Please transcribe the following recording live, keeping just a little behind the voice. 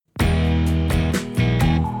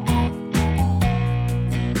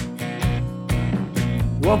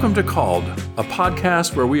Welcome to Called, a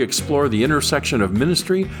podcast where we explore the intersection of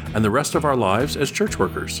ministry and the rest of our lives as church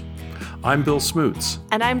workers. I'm Bill Smoots.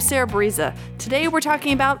 And I'm Sarah Bariza. Today we're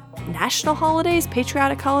talking about national holidays,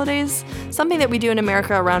 patriotic holidays, something that we do in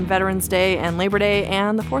America around Veterans Day and Labor Day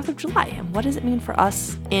and the 4th of July. And what does it mean for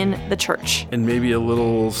us in the church? And maybe a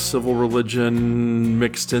little civil religion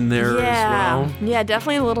mixed in there as well. Yeah,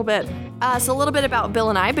 definitely a little bit. So a little bit about Bill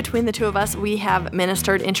and I. Between the two of us, we have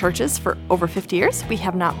ministered in churches for over 50 years. We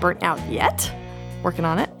have not burnt out yet. Working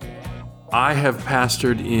on it. I have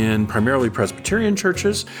pastored in primarily Presbyterian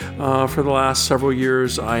churches for the last several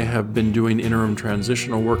years. I have been doing interim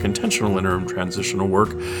transitional work, intentional interim transitional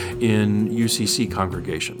work in UCC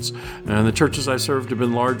congregations. And the churches I served have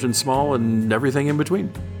been large and small and everything in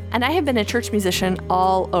between. And I have been a church musician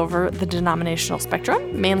all over the denominational spectrum,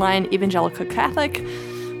 mainline, evangelical, Catholic.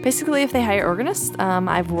 Basically, if they hire organists,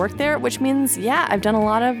 I've worked there, which means, I've done a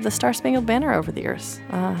lot of the Star Spangled Banner over the years.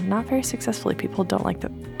 Not very successfully. People don't like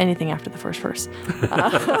anything after the first verse.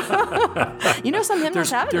 Some hymnals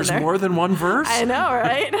have it in there. There's more than one verse? I know,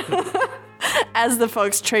 right? As the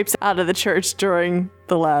folks traipse out of the church during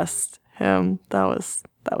the last hymn. That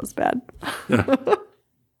was bad. Yeah.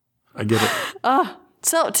 I get it.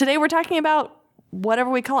 So today we're talking about whatever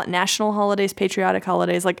we call it, national holidays, patriotic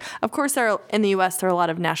holidays. Like, of course, in the U.S., there are a lot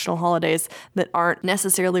of national holidays that aren't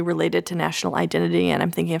necessarily related to national identity. And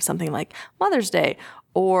I'm thinking of something like Mother's Day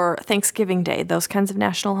or Thanksgiving Day, those kinds of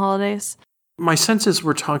national holidays. My sense is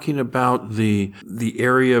we're talking about the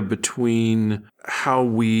area between how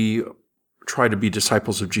we try to be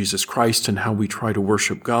disciples of Jesus Christ and how we try to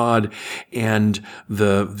worship God and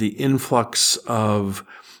the influx of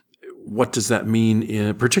what does that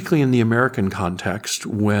mean, particularly in the American context,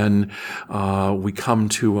 when we come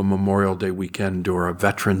to a Memorial Day weekend or a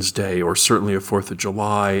Veterans Day or certainly a 4th of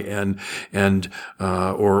July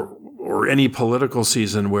or any political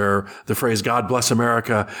season where the phrase "God bless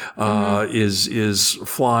America" is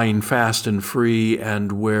flying fast and free,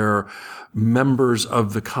 and where members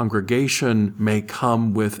of the congregation may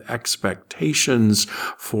come with expectations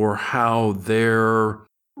for how their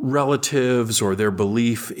relatives or their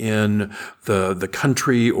belief in the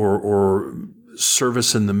country or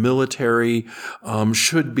service in the military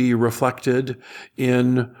should be reflected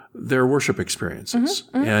in their worship experiences,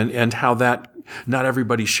 and how that not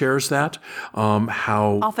everybody shares that.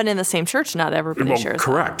 How often in the same church, not everybody shares.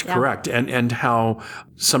 Correct, that. Correct, and how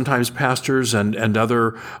sometimes pastors and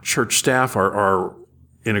other church staff are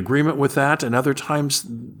in agreement with that, and other times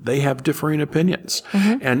they have differing opinions,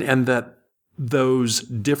 and that those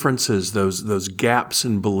differences, those gaps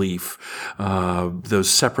in belief, those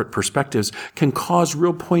separate perspectives can cause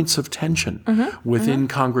real points of tension within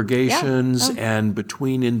congregations and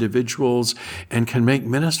between individuals, and can make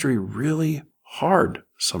ministry really hard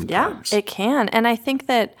sometimes. Yeah, it can. And I think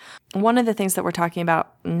that one of the things that we're talking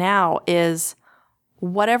about now is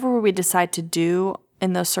whatever we decide to do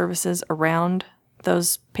in those services around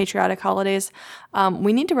those patriotic holidays,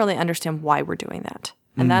 we need to really understand why we're doing that.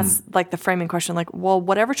 And that's like the framing question, like, well,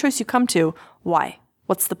 whatever choice you come to, why?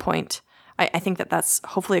 What's the point? I think that's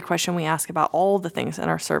hopefully a question we ask about all the things in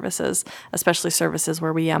our services, especially services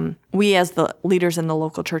where we as the leaders in the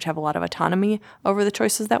local church have a lot of autonomy over the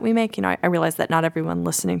choices that we make. I realize that not everyone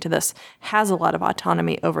listening to this has a lot of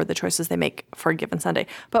autonomy over the choices they make for a given Sunday.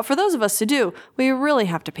 But for those of us who do, we really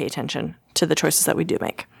have to pay attention to the choices that we do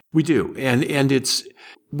make. We do. And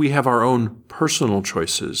we have our own personal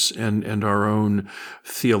choices and our own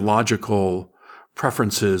theological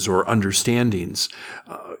preferences or understandings.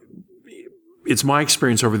 It's my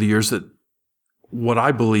experience over the years that what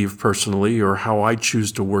I believe personally, or how I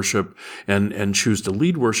choose to worship and choose to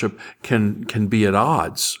lead worship, can be at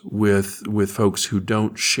odds with folks who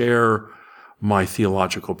don't share my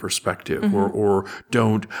theological perspective, or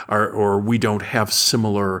we don't have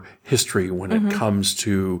similar history when it comes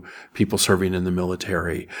to people serving in the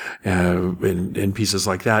military, and pieces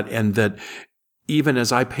like that. And that even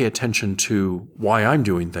as I pay attention to why I'm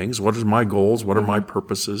doing things, what are my goals, what are my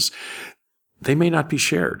purposes, they may not be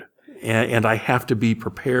shared. And I have to be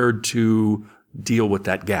prepared to deal with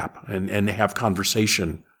that gap and have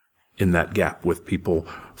conversation in that gap with people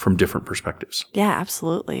from different perspectives. Yeah,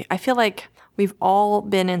 absolutely. I feel like we've all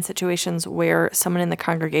been in situations where someone in the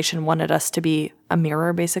congregation wanted us to be a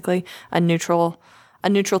mirror, basically, a neutral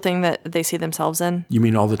thing that they see themselves in. You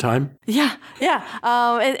mean all the time? Yeah.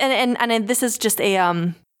 And this is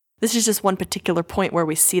just one particular point where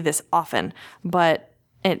we see this often, but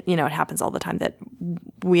it happens all the time that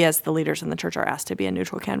we as the leaders in the church are asked to be a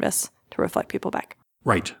neutral canvas to reflect people back.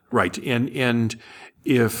 Right. And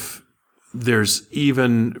if there's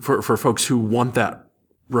even, for folks who want that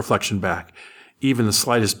reflection back, even the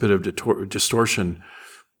slightest bit of distortion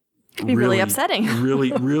Could be really upsetting.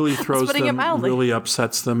 really throws putting it them, mildly. really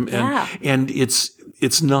upsets them. Yeah. And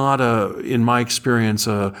it's not in my experience,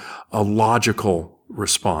 a logical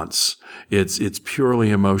response. It's purely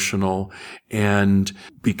emotional. And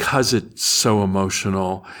because it's so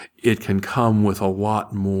emotional, it can come with a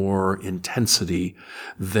lot more intensity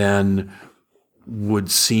than would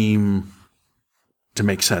seem to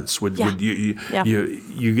make sense. You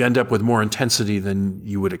end up with more intensity than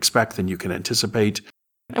you would expect, than you can anticipate.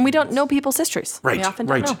 And we don't know people's histories. Right, we often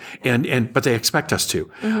don't know. But they expect us to.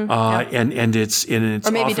 And it's or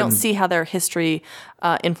maybe often, don't see how their history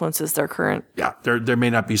influences their current. Yeah, they may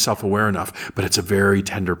not be self-aware enough, but it's a very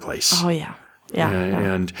tender place. Oh yeah,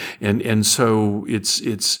 And so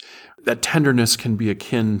it's that tenderness can be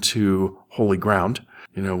akin to holy ground.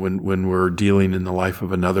 When we're dealing in the life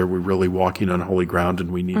of another, we're really walking on holy ground,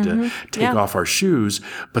 and we need to take off our shoes.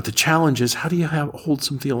 But the challenge is, how do you hold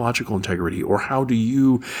some theological integrity? Or how do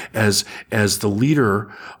you, as the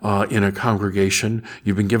leader in a congregation,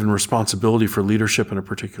 you've been given responsibility for leadership in a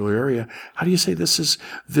particular area, how do you say, this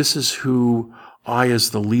is who I, as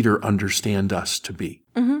the leader, understand us to be?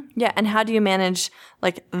 Mm-hmm. Yeah, and how do you manage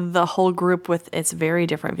the whole group with its very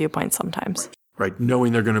different viewpoints sometimes? Right,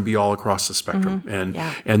 knowing they're going to be all across the spectrum, and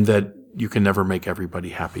that you can never make everybody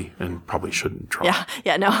happy, and probably shouldn't try.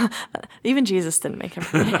 Yeah, no. Even Jesus didn't make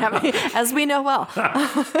everybody happy, as we know well.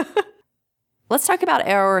 Let's talk about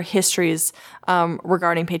our histories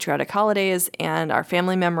regarding patriotic holidays and our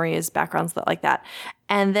family memories, backgrounds like that.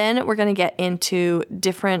 And then we're going to get into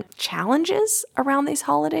different challenges around these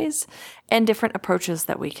holidays and different approaches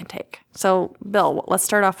that we can take. So, Bill, let's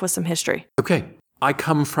start off with some history. Okay. I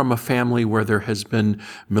come from a family where there has been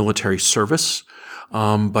military service,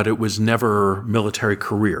 but it was never military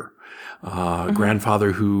career.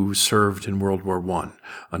 Grandfather who served in World War I,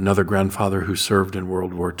 another grandfather who served in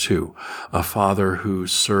World War II, a father who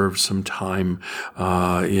served some time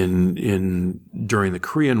during the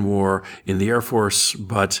Korean War in the Air Force,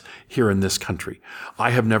 but here in this country.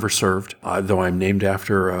 I have never served, though I'm named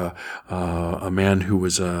after a man who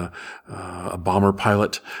was a bomber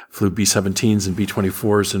pilot, flew B-17s and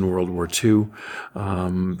B-24s in World War II,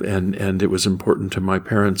 and it was important to my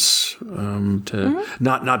parents to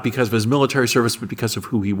not because of his military service, but because of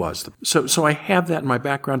who he was. So I have that in my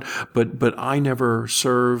background, but I never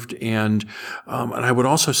served, and I would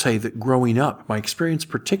also say that growing up, my experience,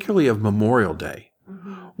 particularly of Memorial Day,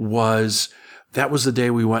 was the day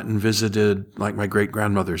we went and visited my great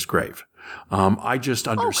grandmother's grave. I just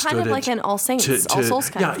understood kind of it like an All Saints, All Souls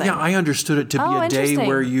kind of thing. Yeah, I understood it to be a day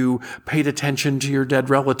where you paid attention to your dead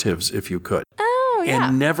relatives, if you could. Oh, yeah.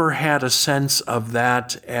 And never had a sense of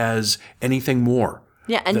that as anything more.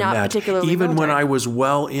 Yeah, and not that. particularly Even military. when I was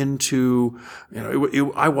well into,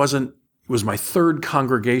 it was my third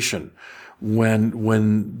congregation when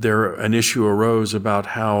an issue arose about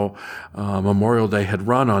how Memorial Day had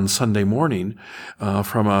run on Sunday morning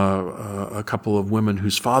from a couple of women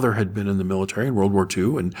whose father had been in the military in World War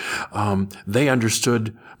II, and they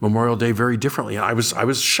understood Memorial Day very differently. I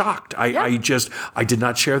was shocked. I did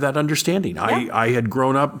not share that understanding. I had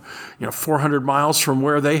grown up 400 miles from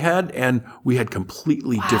where they had, and we had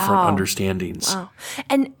completely different understandings. Wow.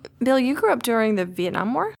 And Bill, you grew up during the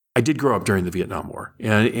Vietnam War? I did grow up during the Vietnam War,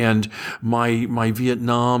 and my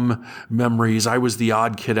Vietnam memories. I was the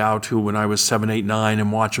odd kid out who, when I was 7, 8, 9,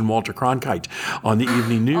 and watching Walter Cronkite on the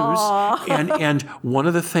evening news. and one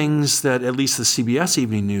of the things that at least the CBS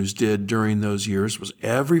Evening News did during those years was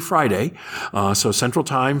every Friday, so Central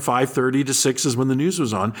Time, 5:30 to 6 is when the news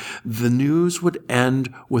was on. The news would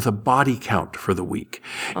end with a body count for the week,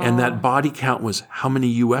 and that body count was how many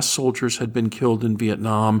U.S. soldiers had been killed in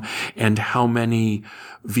Vietnam and how many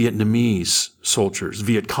Vietnamese soldiers,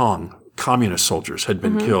 Viet Cong, communist soldiers had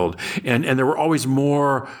been killed. And there were always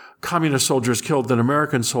more communist soldiers killed than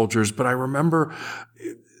American soldiers. But I remember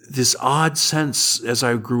this odd sense as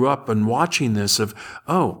I grew up and watching this of,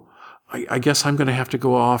 I guess I'm going to have to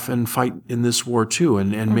go off and fight in this war too.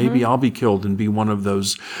 And maybe I'll be killed and be one of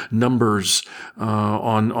those numbers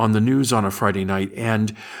on the news on a Friday night.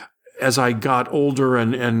 And as I got older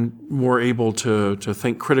and more able to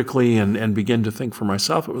think critically and begin to think for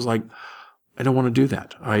myself, it was like, I don't want to do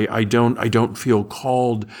that. I don't feel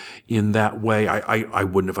called in that way. I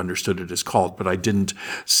wouldn't have understood it as called, but I didn't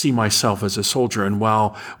see myself as a soldier. And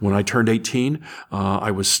when I turned 18, I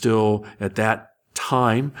was still at that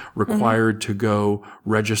time required to go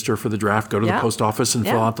register for the draft, go to the post office and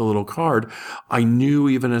fill out the little card. I knew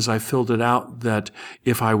even as I filled it out that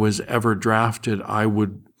if I was ever drafted, I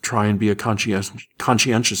would try and be a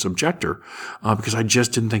conscientious objector, because I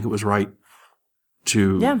just didn't think it was right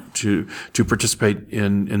to participate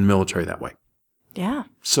in the military that way. Yeah.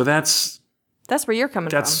 So that's where you're coming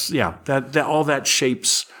from. That all that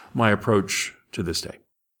shapes my approach to this day.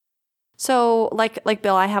 So like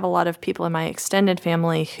Bill, I have a lot of people in my extended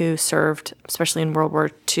family who served, especially in World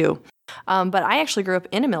War II. But I actually grew up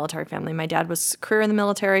in a military family. My dad was career in the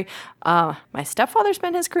military. My stepfather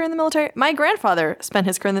spent his career in the military. My grandfather spent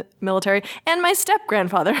his career in the military. And my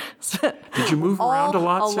step-grandfather spent Did you move around a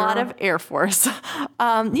lot, Sarah? A lot of Air Force.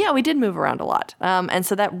 Yeah, we did move around a lot. And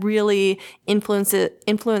so that really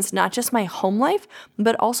influenced not just my home life,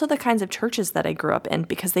 but also the kinds of churches that I grew up in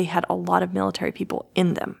because they had a lot of military people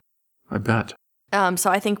in them. I bet.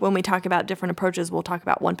 So I think when we talk about different approaches, we'll talk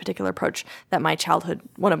about one particular approach that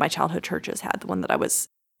one of my childhood churches had, the one that I was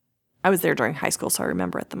there during high school, so I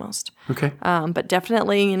remember it the most. Okay. But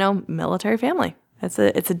definitely, military family. It's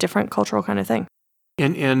a different cultural kind of thing.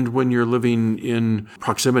 And when you're living in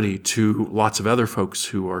proximity to lots of other folks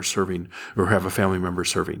who are serving or have a family member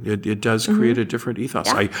serving, it does create a different ethos.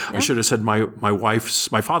 Yeah, I should have said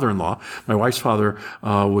my father-in-law, my wife's father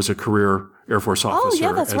was a career Air Force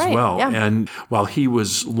officer that's as right. well. Yeah. And while he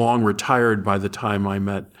was long retired by the time I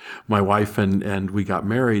met my wife and we got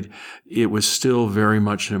married, it was still very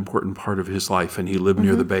much an important part of his life. And he lived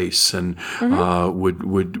near the base and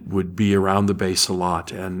would be around the base a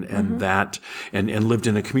lot and lived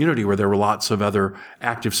in a community where there were lots of other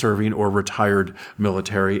active serving or retired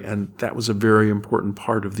military. And that was a very important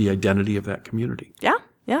part of the identity of that community. Yeah.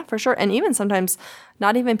 Yeah, for sure. And even sometimes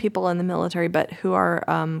not even people in the military, but who are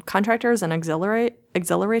contractors and auxiliary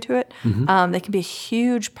to it, they can be a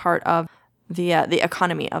huge part of the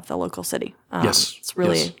economy of the local city. Yes. It's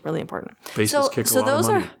really important. Bases kick a lot of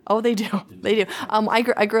money. They do. They do.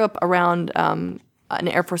 I grew up around an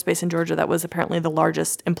Air Force base in Georgia that was apparently the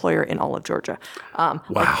largest employer in all of Georgia.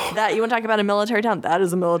 Wow. That you want to talk about a military town? That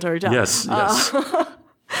is a military town. Yes.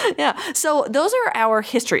 Yeah. So those are our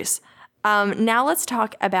histories. Now let's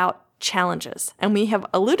talk about challenges. And we have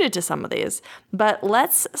alluded to some of these, but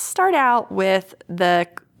let's start out with the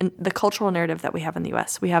cultural narrative that we have in the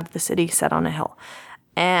U.S. We have the city set on a hill.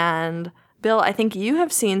 And Bill, I think you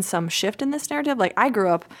have seen some shift in this narrative. Like I grew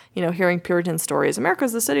up, hearing Puritan stories.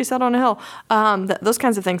 America's the city set on a hill. Those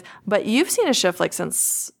kinds of things. But you've seen a shift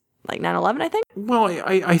since 9/11, I think? Well,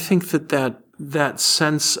 I think that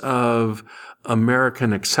sense of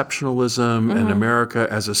American exceptionalism and America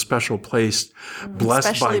as a special place,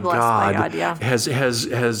 blessed by God, has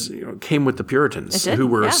came with the Puritans who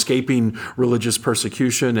were escaping religious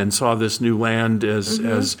persecution and saw this new land as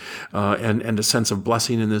and a sense of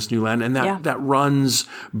blessing in this new land, and that runs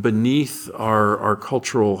beneath our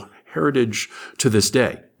cultural heritage to this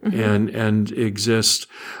day. And exist,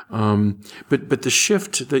 but the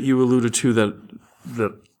shift that you alluded to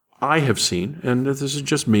that I have seen, and this is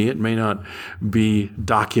just me, it may not be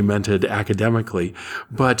documented academically,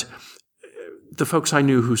 but the folks I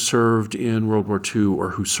knew who served in World War II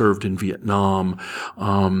or who served in Vietnam,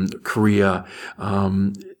 Korea,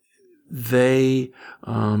 they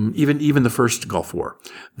even the first Gulf War,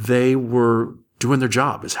 they were doing their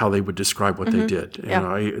job is how they would describe what they did.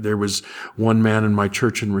 And there was one man in my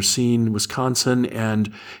church in Racine, Wisconsin,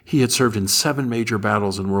 and he had served in 7 major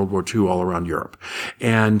battles in World War II all around Europe,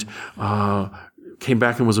 and came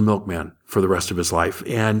back and was a milkman for the rest of his life.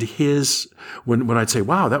 And when I'd say,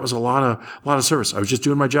 "Wow, that was a lot of service," I was just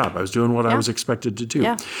doing my job. I was doing what I was expected to do.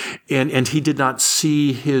 Yeah. And he did not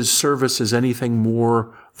see his service as anything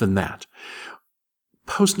more than that.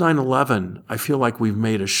 Post 9/11, I feel like we've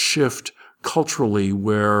made a shift culturally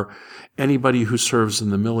where anybody who serves in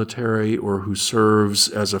the military or who serves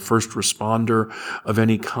as a first responder of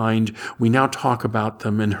any kind, we now talk about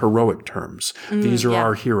them in heroic terms. These are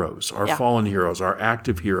our heroes, our fallen heroes, our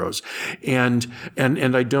active heroes. And I'm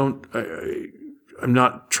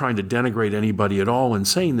not trying to denigrate anybody at all in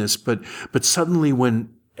saying this, but suddenly when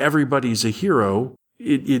everybody's a hero,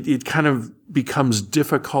 it kind of becomes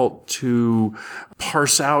difficult to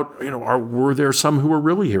parse out, were there some who were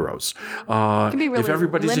really heroes? If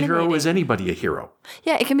everybody's a hero, is anybody a hero?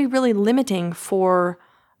 Yeah, it can be really limiting for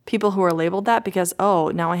people who are labeled that because,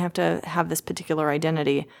 now I have to have this particular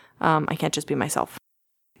identity. I can't just be myself.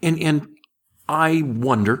 And I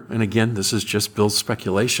wonder, and again, this is just Bill's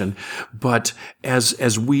speculation, but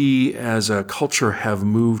as we as a culture have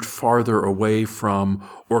moved farther away from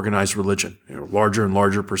organized religion, larger and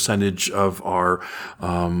larger percentage of our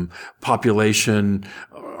population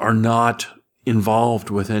are not involved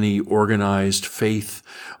with any organized faith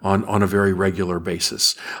on a very regular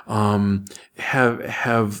basis.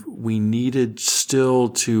 Have we needed still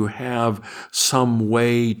to have some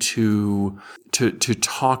way to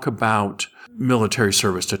talk about military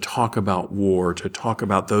service, to talk about war, to talk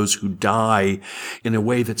about those who die in a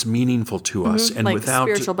way that's meaningful to us. And like without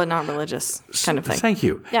spiritual but not religious kind of thing. Thank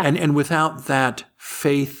you. Yeah. And without that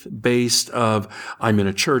faith-based of I'm in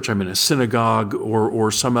a church, I'm in a synagogue,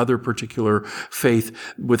 or some other particular faith,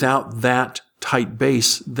 without that tight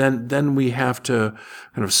base, then we have to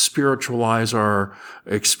kind of spiritualize our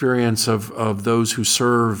experience of those who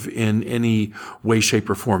serve in any way, shape,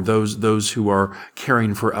 or form, those who are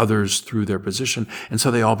caring for others through their position. And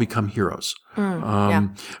so they all become heroes.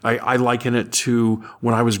 I liken it to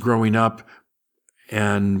when I was growing up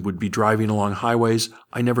and would be driving along highways.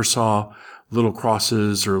 I never saw little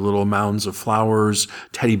crosses or little mounds of flowers,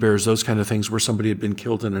 teddy bears, those kind of things where somebody had been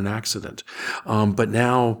killed in an accident. But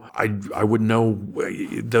now I wouldn't know.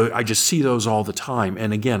 I just see those all the time.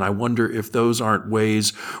 And again, I wonder if those aren't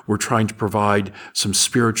ways we're trying to provide some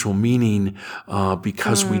spiritual meaning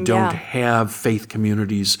because we don't have faith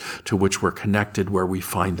communities to which we're connected where we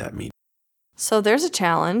find that meaning. So there's a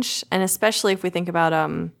challenge, and especially if we think about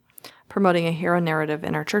promoting a hero narrative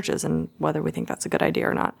in our churches and whether we think that's a good idea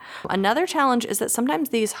or not. Another challenge is that sometimes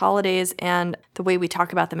these holidays and the way we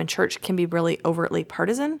talk about them in church can be really overtly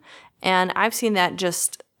partisan. And I've seen that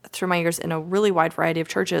just through my years in a really wide variety of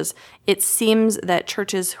churches. It seems that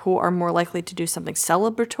churches who are more likely to do something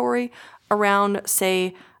celebratory around,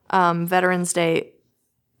 say, Veterans Day,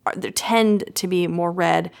 they tend to be more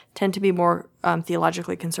red, tend to be more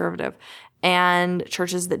theologically conservative. And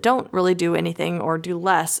churches that don't really do anything or do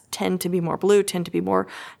less tend to be more blue, tend to be more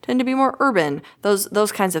urban,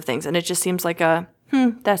 those kinds of things. And it just seems like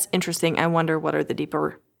that's interesting. I wonder what are the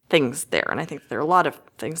deeper things there. And I think there are a lot of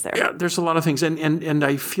things there. Yeah, there's a lot of things. And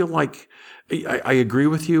I feel like I agree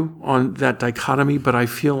with you on that dichotomy, but I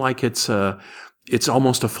feel like it's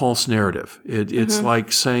almost a false narrative. It's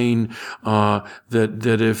like saying that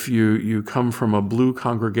if you come from a blue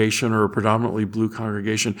congregation or a predominantly blue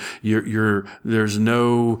congregation, there's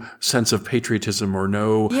no sense of patriotism or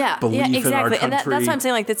no belief in our country. And that's what I'm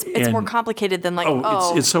saying. Like it's more complicated than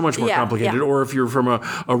it's so much more complicated. Yeah. Or if you're from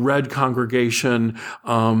a red congregation,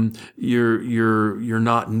 you're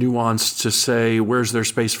not nuanced to say where's there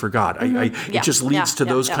space for God. It just leads to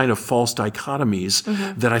those kind of false dichotomies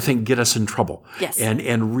that I think get us in trouble. Yes.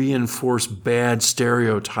 And reinforce bad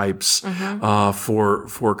stereotypes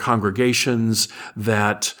for congregations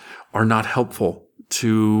that are not helpful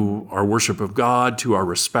to our worship of God, to our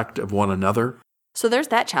respect of one another. So there's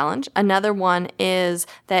that challenge. Another one is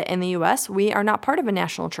that in the U.S., we are not part of a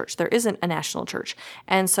national church. There isn't a national church.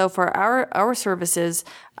 And so for our services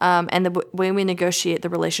and the way we negotiate the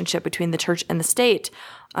relationship between the church and the state,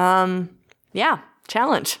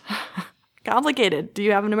 challenge. Complicated. Do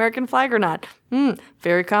you have an American flag or not?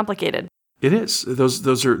 Very complicated. It is.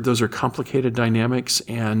 Those are complicated dynamics,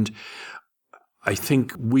 and I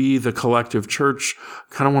think we, the collective church,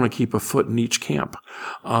 kind of want to keep a foot in each camp.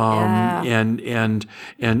 And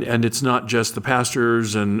it's not just the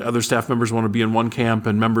pastors and other staff members want to be in one camp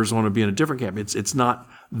and members want to be in a different camp. It's not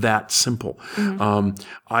that simple.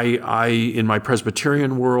 I in my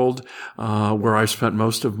Presbyterian world, where I've spent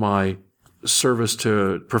most of my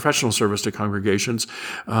professional service to congregations,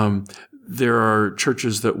 there are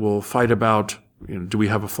churches that will fight about, do we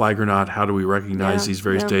have a flag or not? How do we recognize these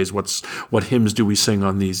various days? What hymns do we sing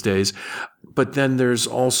on these days? But then there's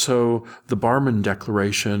also the Barmen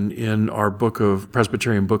Declaration in our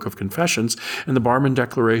Presbyterian Book of Confessions. And the Barmen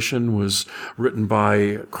Declaration was written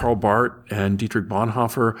by Karl Barth and Dietrich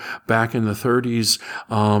Bonhoeffer back in the 30s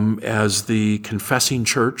as the confessing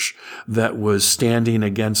church that was standing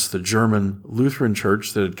against the German Lutheran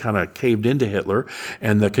church that had kind of caved into Hitler.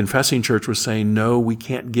 And the confessing church was saying, no, we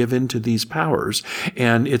can't give in to these powers.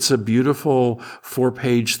 And it's a beautiful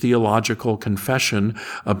 4-page theological confession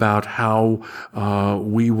about how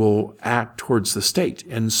we will act towards the state.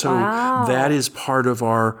 And so that is part of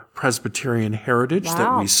our Presbyterian heritage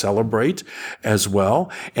that we celebrate as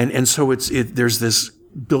well. And so there's this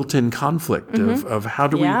built-in conflict of how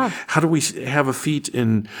do we have a feet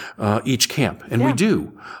in each camp, and we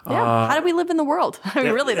do. How do we live in the world? I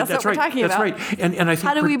mean, really, that's what we're talking about. That's right. And I think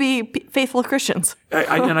how do we be faithful Christians?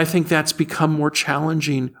 And I think that's become more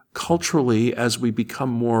challenging culturally as we become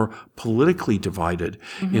more politically divided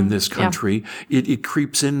in this country. It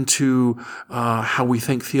creeps into how we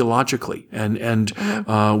think theologically, and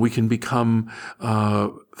we can become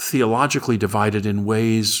theologically divided in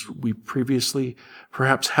ways we previously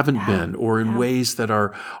perhaps haven't been, or in ways that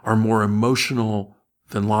are more emotional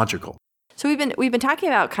than logical. So we've been talking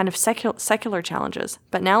about kind of secular challenges,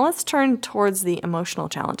 but now let's turn towards the emotional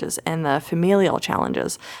challenges and the familial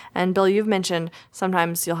challenges. And Bill, you've mentioned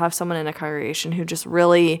sometimes you'll have someone in a congregation who just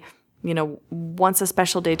really once a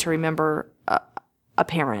special day to remember a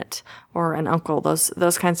parent or an uncle,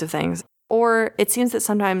 those kinds of things. Or it seems that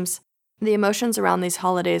sometimes the emotions around these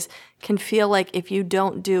holidays can feel like if you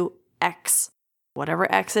don't do X,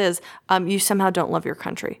 whatever X is, you somehow don't love your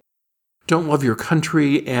country. Don't love your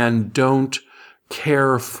country and don't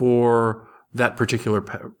care for that particular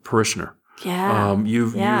parishioner. Yeah.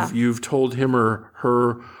 You've told him or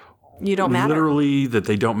her you don't matter. Literally that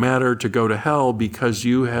they don't matter to go to hell because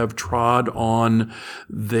you have trod on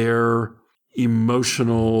their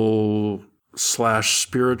emotional /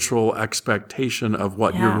 spiritual expectation of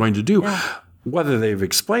what you're going to do. Yeah. Whether they've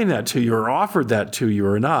explained that to you or offered that to you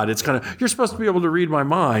or not, it's kind of, you're supposed to be able to read my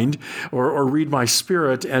mind or read my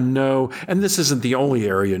spirit and know, and this isn't the only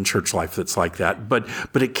area in church life that's like that, but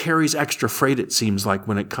it carries extra freight, it seems like,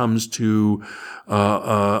 when it comes to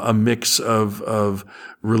a mix of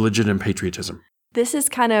religion and patriotism. This is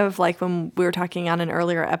kind of like when we were talking on an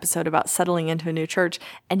earlier episode about settling into a new church,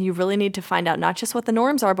 and you really need to find out not just what the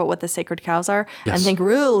norms are, but what the sacred cows are, and think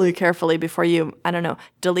really carefully before you,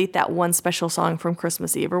 delete that one special song from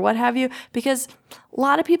Christmas Eve or what have you, because a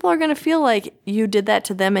lot of people are going to feel like you did that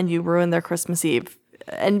to them and you ruined their Christmas Eve.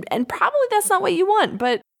 And probably that's not what you want,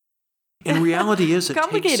 but in reality is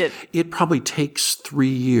complicated. It probably takes 3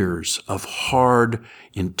 years of hard,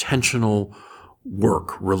 intentional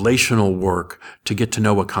work, relational work, to get to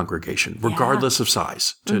know a congregation, regardless of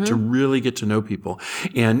size, to really get to know people.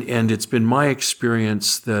 And it's been my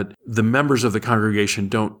experience that the members of the congregation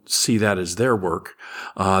don't see that as their work.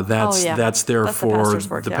 That's for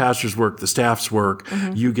the pastor's work, the staff's work.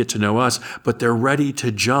 You get to know us, but they're ready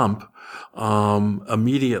to jump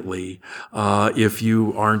immediately if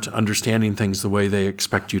you aren't understanding things the way they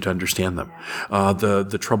expect you to understand them.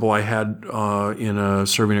 The trouble I had in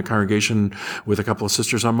serving a congregation with a couple of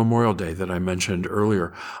sisters on Memorial Day that I mentioned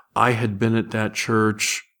earlier, I had been at that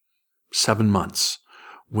church 7 months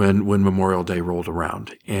when Memorial Day rolled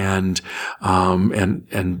around, and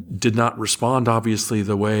did not respond obviously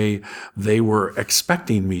the way they were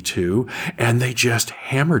expecting me to, and they just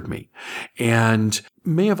hammered me, and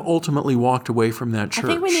may have ultimately walked away from that church. I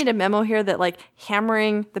think we need a memo here that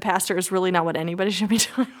hammering the pastor is really not what anybody should be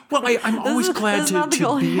doing. Well, I'm always glad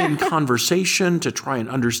to be in conversation, to try and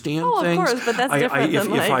understand things. Of course, but that's different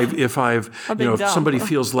if somebody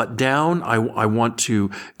feels let down, I want to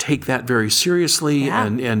take that very seriously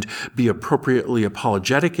and be appropriately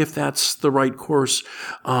apologetic if that's the right course.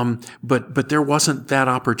 But there wasn't that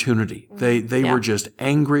opportunity. They were just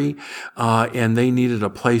angry, and they needed a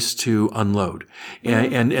place to unload.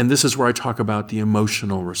 And this is where I talk about the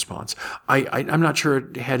emotional response. I'm not sure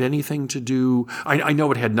it had anything to do, I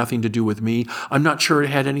know it had nothing to do with me. I'm not sure it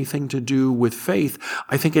had anything to do with faith.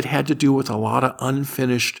 I think it had to do with a lot of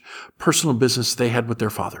unfinished personal business they had with their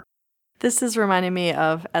father. This is reminding me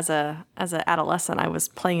of, as an adolescent, I was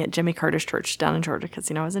playing at Jimmy Carter's church down in Georgia, because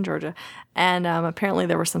I was in Georgia, and apparently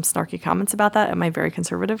there were some snarky comments about that at my very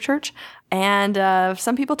conservative church, and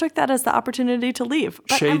some people took that as the opportunity to leave.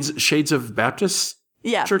 But shades of Baptists.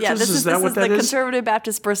 Churches? Yeah. This is the conservative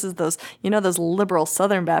Baptist versus those liberal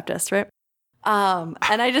Southern Baptists, right? And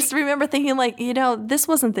I just remember thinking, this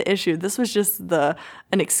wasn't the issue. This was just an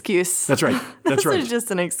excuse. That's right. This was just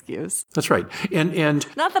an excuse. That's right. And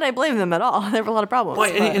not that I blame them at all. There were a lot of problems.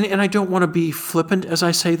 Well, and I don't want to be flippant as I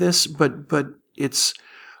say this, but it's,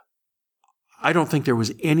 I don't think there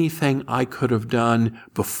was anything I could have done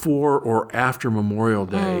before or after Memorial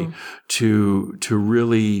Day to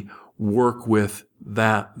really work with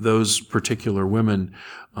those particular women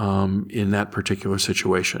in that particular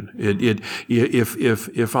situation.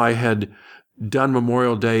 If I had done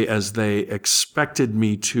Memorial Day as they expected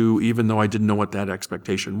me to, even though I didn't know what that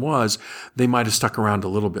expectation was, they might have stuck around a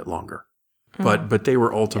little bit longer. But they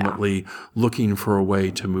were ultimately looking for a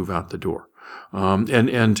way to move out the door.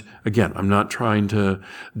 And again, I'm not trying to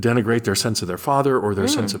denigrate their sense of their father or their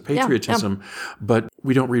sense of patriotism, but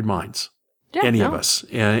we don't read minds, any of us,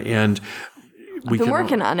 and I've been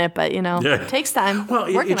working on it, but it takes time. Well,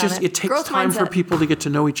 it takes Growth time mindset. for people to get to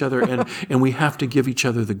know each other, and we have to give each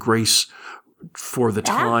other the grace for the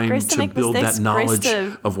time to build mistakes, that knowledge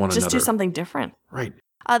of one another. Just do something different. Right.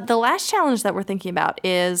 The last challenge that we're thinking about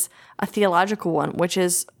is a theological one, which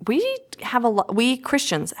is we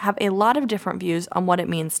Christians have a lot of different views on what it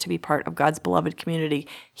means to be part of God's beloved community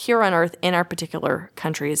here on earth in our particular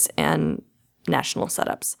countries and national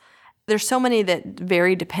setups. There's so many that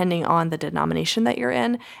vary depending on the denomination that you're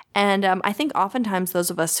in. And I think oftentimes those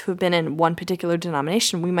of us who've been in one particular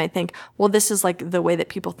denomination, we might think, well, this is the way that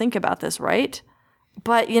people think about this, right?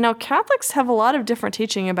 But, Catholics have a lot of different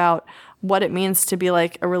teaching about what it means to be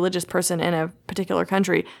like a religious person in a particular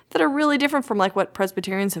country that are really different from like what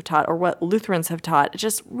Presbyterians have taught or what Lutherans have taught.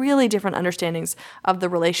 Just really different understandings of the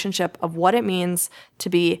relationship of what it means to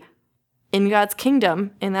be in God's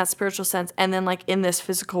kingdom in that spiritual sense, and then like in this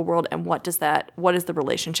physical world, and what is the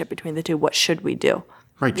relationship between the two? What should we do?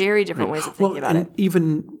 Right. Very different ways of thinking about it.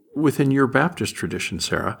 Even within your Baptist tradition,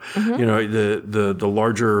 Sarah, the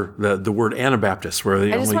larger the word Anabaptist, where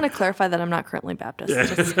I just want to clarify that I'm not currently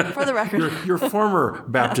Baptist, just for the record. your former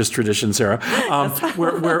Baptist tradition, Sarah,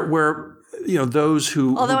 where those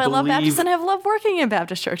who although I love believe, Baptists and have loved working in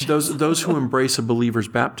Baptist churches, those who embrace a believer's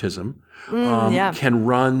baptism can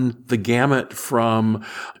run the gamut from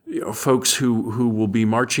folks who will be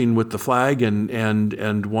marching with the flag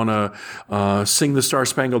and want to sing the Star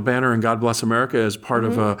Spangled Banner and God Bless America as part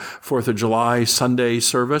of a 4th of July Sunday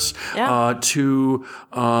service to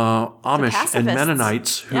Amish and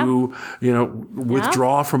Mennonites who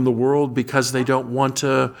withdraw from the world because they don't want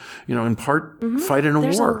to in part fight in a war.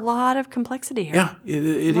 There's a lot of complexity here. Yeah,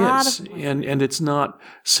 it is, and it's not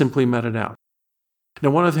simply meted out. Now,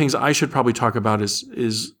 one of the things I should probably talk about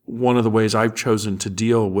is one of the ways I've chosen to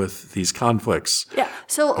deal with these conflicts. Yeah.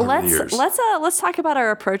 So let's talk about our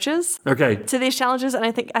approaches. Okay. To these challenges, and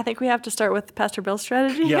I think we have to start with Pastor Bill's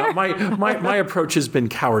strategy. Yeah, here. my approach has been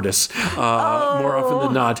cowardice more often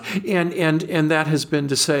than not, and that has been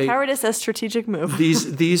to say cowardice as strategic move.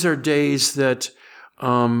 these are days that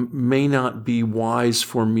may not be wise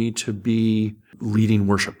for me to be leading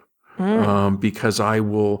worship. Because I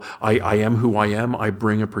am who I am. I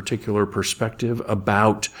bring a particular perspective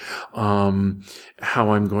about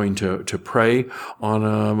how I'm going to pray on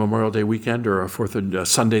a Memorial Day weekend or a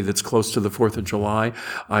Sunday that's close to the 4th of July.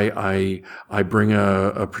 I bring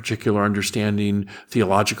a particular understanding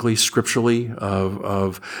theologically, scripturally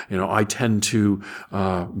of I tend to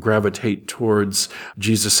gravitate towards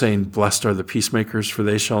Jesus saying, "Blessed are the peacemakers, for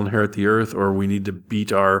they shall inherit the earth," or we need to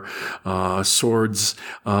beat our swords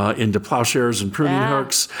into plowshares and pruning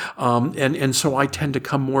hooks. And so I tend to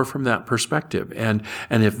come more from that perspective. And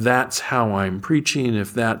if that's how I'm preaching,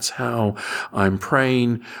 if that's how I'm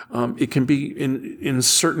praying, it can be in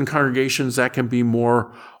certain congregations that can be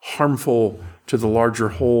more harmful to the larger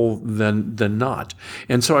whole than not.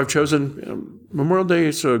 And so I've chosen Memorial Day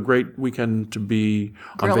is a great weekend to be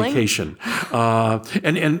on vacation.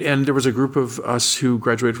 And there was a group of us who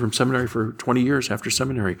graduated from seminary for 20 years after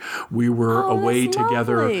seminary. We were away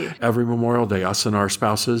together every Memorial Day, us and our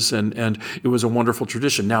spouses, and it was a wonderful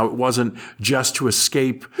tradition. Now, it wasn't just to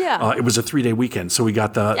escape. It was a 3-day weekend, so we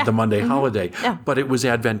got the Monday holiday. Yeah. But it was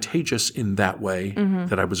advantageous in that way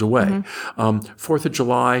that I was away. 4th of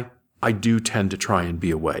July, I do tend to try and be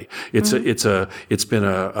away. It's been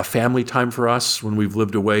a family time for us when we've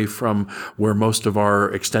lived away from where most of our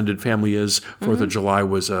extended family is. 4th of July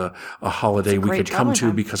was a holiday we could come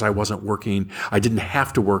to because I wasn't working. I didn't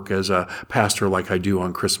have to work as a pastor like I do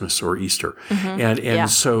on Christmas or Easter. And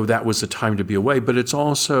so that was a time to be away. But it's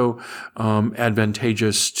also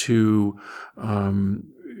advantageous to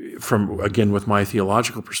from, again, with my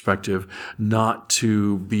theological perspective, not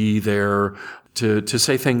to be there to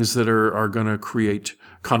say things that are going to create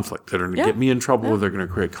conflict, that are going to get me in trouble, or they're going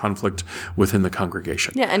to create conflict within the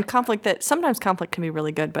congregation. Yeah, and sometimes conflict can be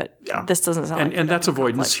really good, but this doesn't sound like. And that's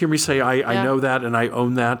avoidance. Conflict. Hear me say, I know that and I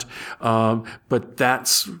own that, but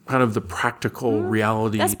that's kind of the practical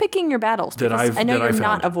reality. That's picking your battles. I know you're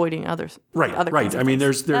not avoiding others. Right. I mean,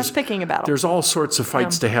 there's that's picking a battle. There's all sorts of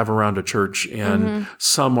fights to have around a church, and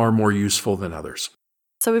some are more useful than others.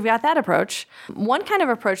 So we've got that approach. One kind of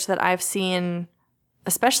approach that I've seen,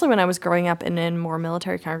 especially when I was growing up in more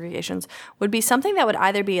military congregations, would be something that would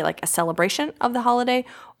either be like a celebration of the holiday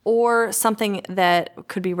or something that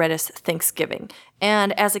could be read as Thanksgiving.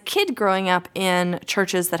 And as a kid growing up in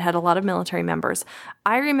churches that had a lot of military members,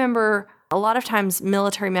 I remember a lot of times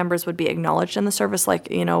military members would be acknowledged in the service, like,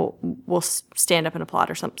 we'll stand up and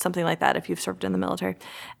applaud or something like that if you've served in the military.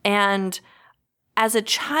 And as a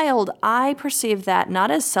child, I perceived that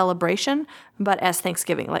not as celebration, but as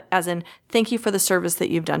Thanksgiving, like as in, thank you for the service that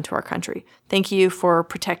you've done to our country. Thank you for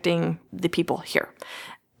protecting the people here.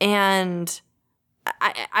 And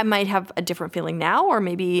I might have a different feeling now, or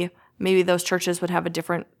maybe those churches would have a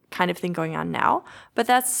different kind of thing going on now. But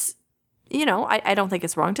that's, I don't think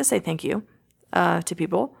it's wrong to say thank you to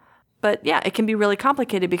people. But yeah, it can be really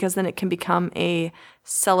complicated because then it can become a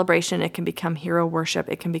celebration. It can become hero worship.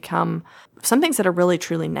 It can become some things that are really,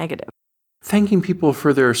 truly negative. Thanking people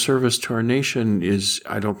for their service to our nation is,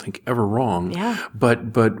 I don't think, ever wrong. Yeah.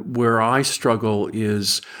 But where I struggle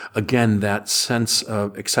is, again, that sense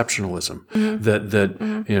of exceptionalism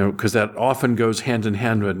that because that often goes hand in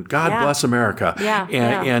hand with God bless America. Yeah.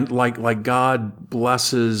 And like God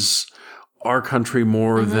blesses our country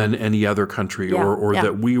more than any other country, or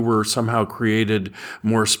that we were somehow created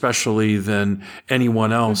more specially than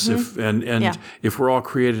anyone else. If we're all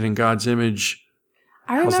created in God's image.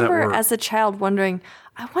 I remember as a child wondering,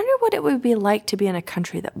 I wonder what it would be like to be in a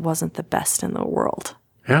country that wasn't the best in the world.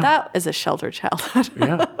 Yeah. That is a sheltered childhood.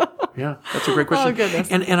 Yeah. That's a great question. Oh,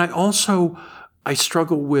 goodness. And I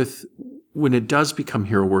struggle with when it does become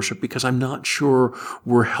hero worship, because I'm not sure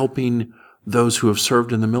we're helping those who have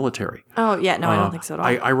served in the military. Oh, yeah. No, I don't think so at all.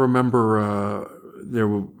 I remember there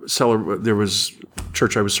was a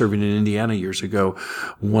church I was serving in Indiana years ago.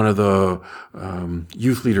 One of the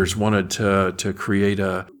youth leaders wanted to create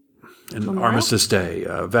an Armistice Day,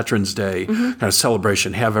 Veterans Day kind of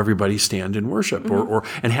celebration, have everybody stand in worship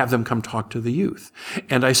and have them come talk to the youth.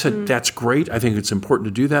 And I said, that's great. I think it's important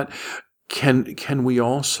to do that. Can we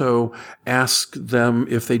also ask them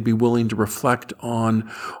if they'd be willing to reflect on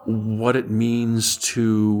what it means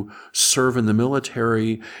to serve in the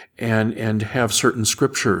military and have certain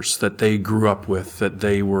scriptures that they grew up with, that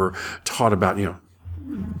they were taught about,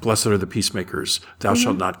 blessed are the peacemakers, thou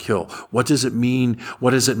shalt not kill. What does it mean?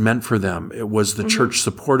 What has it meant for them? Was the church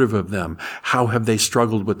supportive of them? How have they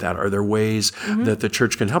struggled with that? Are there ways that the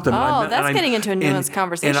church can help them? Oh, that's getting into a nuanced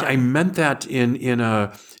conversation. And I meant that in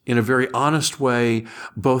a very honest way,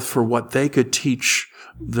 both for what they could teach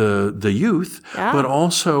the youth, but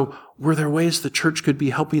also were there ways the church could be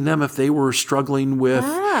helping them if they were struggling with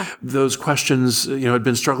those questions, had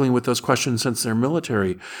been struggling with those questions since their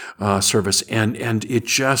military service. And it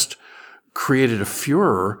just created a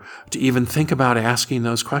furor to even think about asking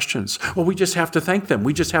those questions. Well, we just have to thank them.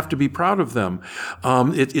 We just have to be proud of them.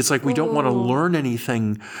 It's like we don't want to learn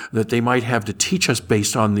anything that they might have to teach us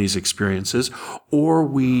based on these experiences, or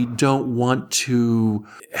we don't want to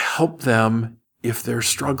help them if they're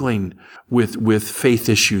struggling with faith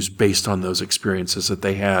issues based on those experiences that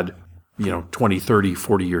they had, 20, 30,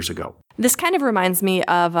 40 years ago. This kind of reminds me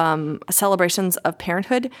of celebrations of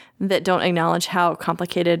parenthood that don't acknowledge how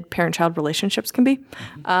complicated parent-child relationships can be.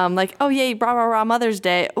 Like, oh, yay, rah, rah, rah, Mother's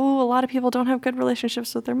Day. Ooh, a lot of people don't have good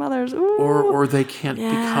relationships with their mothers. Ooh. Or they can't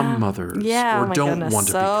become mothers. Yeah, or don't want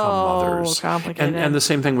to become mothers. Complicated. And the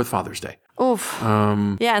same thing with Father's Day. Oof.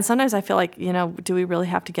 Yeah, and sometimes I feel like, do we really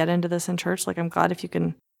have to get into this in church? Like, I'm glad if you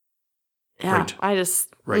can. Yeah, right. I just.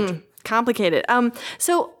 Right. Complicated.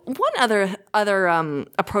 So one other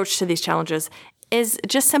approach to these challenges is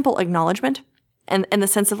just simple acknowledgement, and in the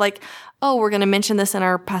sense of like, oh, we're going to mention this in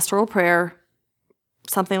our pastoral prayer,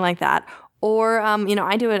 something like that. Or,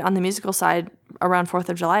 I do it on the musical side around 4th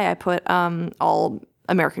of July. I put all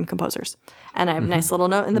American composers. And I have a nice little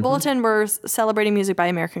note in the bulletin. We're celebrating music by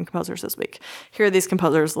American composers this week. Here are these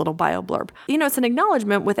composers' little bio blurb. It's an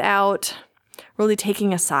acknowledgement without really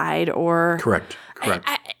taking a side or... Correct.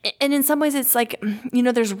 And in some ways, it's like,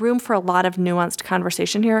 there's room for a lot of nuanced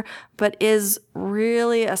conversation here, but is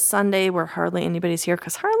really a Sunday where hardly anybody's here,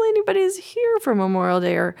 because hardly anybody's here for Memorial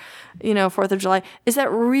Day or, 4th of July. Is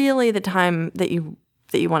that really the time that you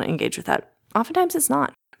want to engage with that? Oftentimes it's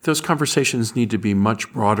not. Those conversations need to be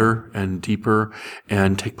much broader and deeper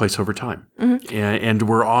and take place over time. And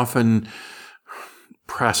we're often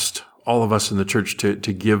pressed, all of us in the church, to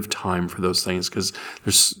give time for those things, because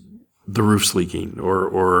there's the roof's leaking,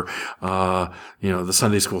 or the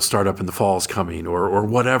Sunday school startup in the fall's coming, or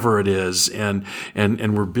whatever it is, and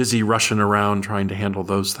we're busy rushing around trying to handle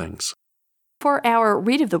those things. For our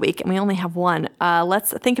read of the week, and we only have one,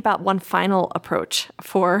 let's think about one final approach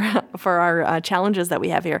for our challenges that we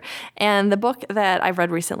have here. And the book that I've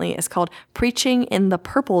read recently is called Preaching in the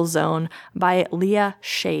Purple Zone by Leah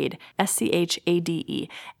Schade, Schade.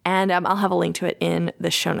 And I'll have a link to it in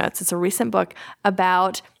the show notes. It's a recent book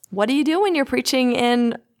about what do you do when you're preaching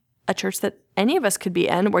in a church that any of us could be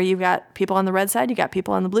in, where you've got people on the red side, you got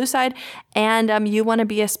people on the blue side, and you want to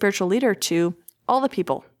be a spiritual leader to all the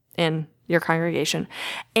people in your congregation.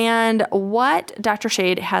 And what Dr.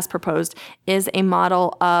 Schade has proposed is a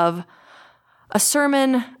model of a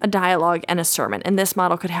sermon, a dialogue, and a sermon. And this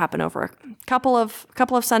model could happen over a couple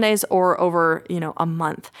of Sundays or over, a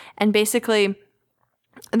month. And basically,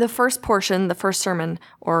 the first portion, the first sermon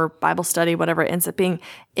or Bible study, whatever it ends up being,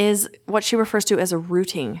 is what she refers to as a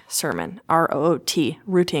rooting sermon, R-O-O-T,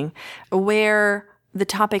 rooting, where the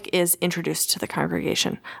topic is introduced to the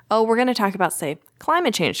congregation. Oh, we're going to talk about, say,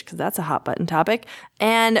 climate change, because that's a hot button topic.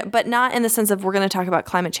 But not in the sense of we're going to talk about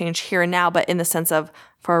climate change here and now, but in the sense of,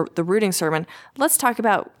 for the rooting sermon, let's talk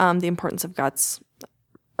about the importance of God's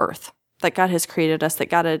earth, that God has created us, that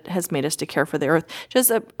God has made us to care for the earth.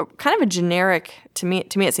 Just a kind of a generic, to me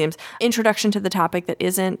it seems, introduction to the topic that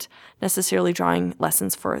isn't necessarily drawing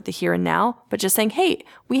lessons for the here and now, but just saying, hey,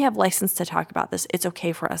 we have license to talk about this. It's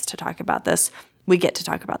okay for us to talk about this. We get to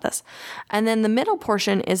talk about this. And then the middle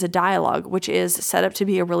portion is a dialogue, which is set up to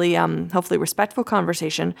be a really, hopefully respectful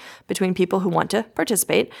conversation between people who want to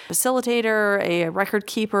participate. Facilitator, a record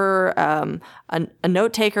keeper, a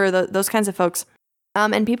note taker, those kinds of folks.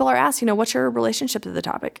 And people are asked, what's your relationship to the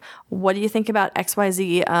topic? What do you think about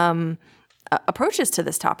XYZ approaches to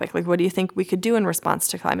this topic? Like, what do you think we could do in response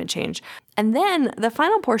to climate change? And then the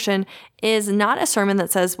final portion is not a sermon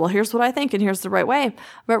that says, well, here's what I think and here's the right way,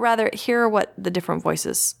 but rather here are what the different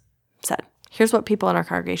voices said. Here's what people in our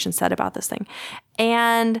congregation said about this thing.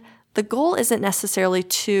 And the goal isn't necessarily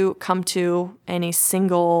to come to any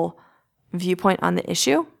single viewpoint on the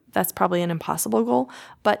issue. That's probably an impossible goal,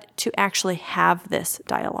 but to actually have this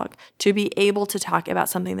dialogue, to be able to talk about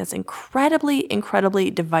something that's incredibly,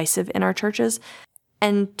 incredibly divisive in our churches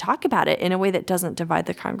and talk about it in a way that doesn't divide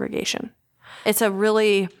the congregation. It's a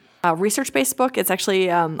really research-based book. It's actually,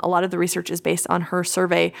 a lot of the research is based on her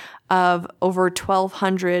survey of over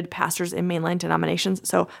 1,200 pastors in mainline denominations.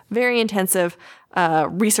 So very intensive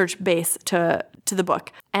research base to the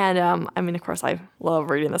book. And of course, I love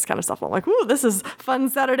reading this kind of stuff. I'm like, ooh, this is fun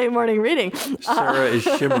Saturday morning reading. Sarah is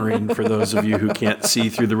shimmering for those of you who can't see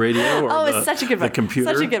through the radio or it's such a good book. The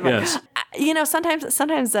computer. Such a good book. Yes.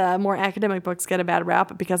 Sometimes more academic books get a bad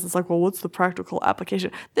rap because it's like, well, what's the practical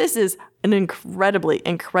application? This is an incredibly,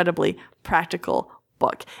 incredibly practical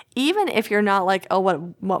book. Even if you're not like, oh,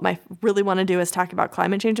 what I really want to do is talk about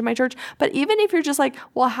climate change in my church, but even if you're just like,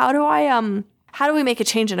 well, how do we make a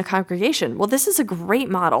change in a congregation? Well, this is a great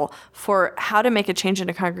model for how to make a change in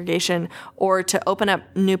a congregation or to open up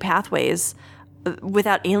new pathways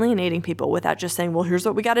without alienating people, without just saying, well, here's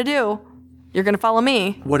what we got to do. You're going to follow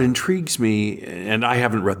me. What intrigues me, and I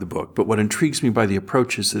haven't read the book, but what intrigues me by the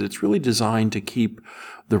approach is that it's really designed to keep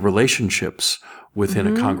the relationships within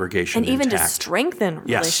a congregation and even intact. to strengthen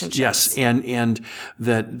relationships. Yes, and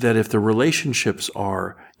that if the relationships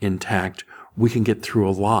are intact, we can get through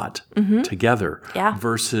a lot together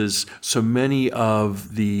versus so many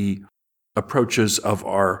of the approaches of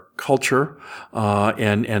our culture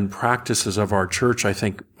and practices of our church, I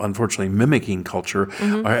think, unfortunately, mimicking culture,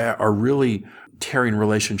 are really tearing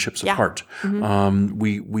relationships apart.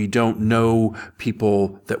 We don't know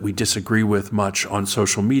people that we disagree with much on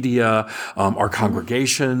social media. Our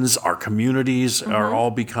congregations, our communities are all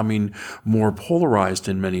becoming more polarized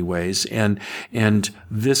in many ways. And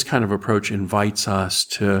this kind of approach invites us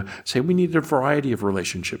to say we need a variety of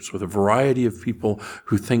relationships with a variety of people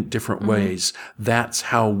who think different ways. That's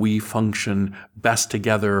how we function best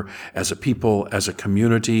together as a people, as a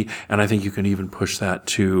community. And I think you can even push that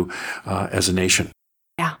to as a nation.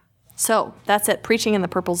 Yeah. So that's it. Preaching in the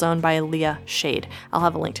Purple Zone by Leah Shade. I'll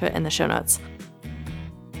have a link to it in the show notes.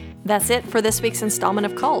 That's it for this week's installment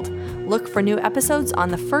of Called. Look for new episodes on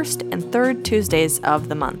the first and third Tuesdays of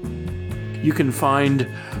the month. You can find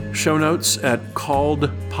show notes at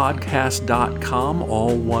calledpodcast.com,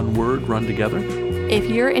 all one word run together. If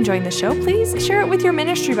you're enjoying the show, please share it with your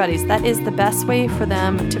ministry buddies. That is the best way for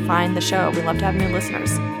them to find the show. We love to have new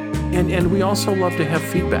listeners. And we also love to have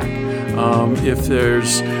feedback. If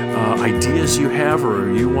there's ideas you have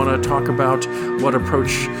or you want to talk about what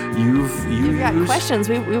approach you've got used. questions,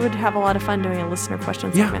 we would have a lot of fun doing a listener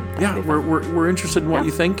question segment. We're interested in what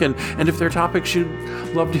you think, and if there are topics you'd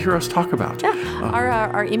love to hear us talk about. Yeah,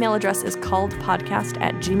 our email address is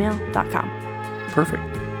calledpodcast@gmail.com. Perfect.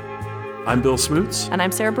 I'm Bill Smoots. And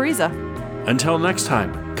I'm Sarah Bariza. Until next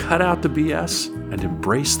time, cut out the BS and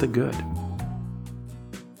embrace the good.